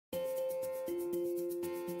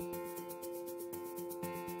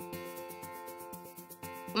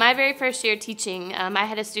My very first year teaching, I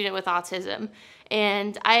had a student with autism,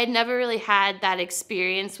 and I had never really had that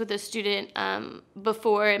experience with a student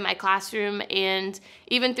before in my classroom, and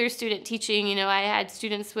even through student teaching, you know, I had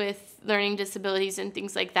students with learning disabilities and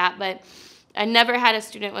things like that, but I never had a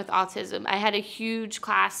student with autism. I had a huge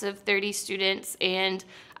class of 30 students, and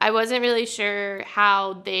I wasn't really sure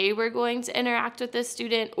how they were going to interact with this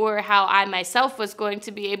student or how I myself was going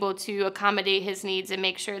to be able to accommodate his needs and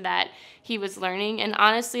make sure that he was learning. And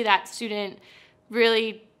honestly, that student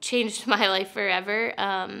really changed my life forever.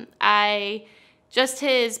 Just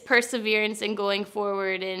his perseverance in going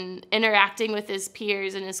forward and interacting with his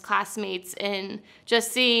peers and his classmates, and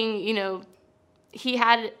just seeing, you know, he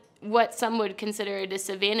had what some would consider a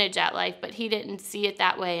disadvantage at life, but he didn't see it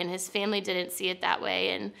that way, and his family didn't see it that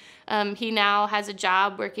way. And he now has a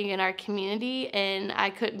job working in our community, and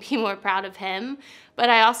I couldn't be more proud of him. But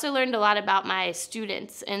I also learned a lot about my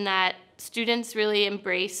students, and that students really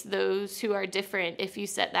embrace those who are different if you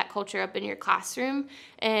set that culture up in your classroom.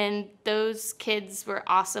 And those kids were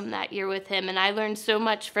awesome that year with him, and I learned so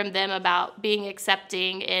much from them about being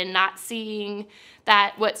accepting and not seeing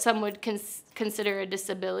that what some would consider a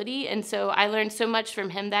disability. And so I learned so much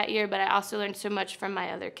from him that year, but I also learned so much from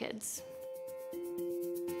my other kids.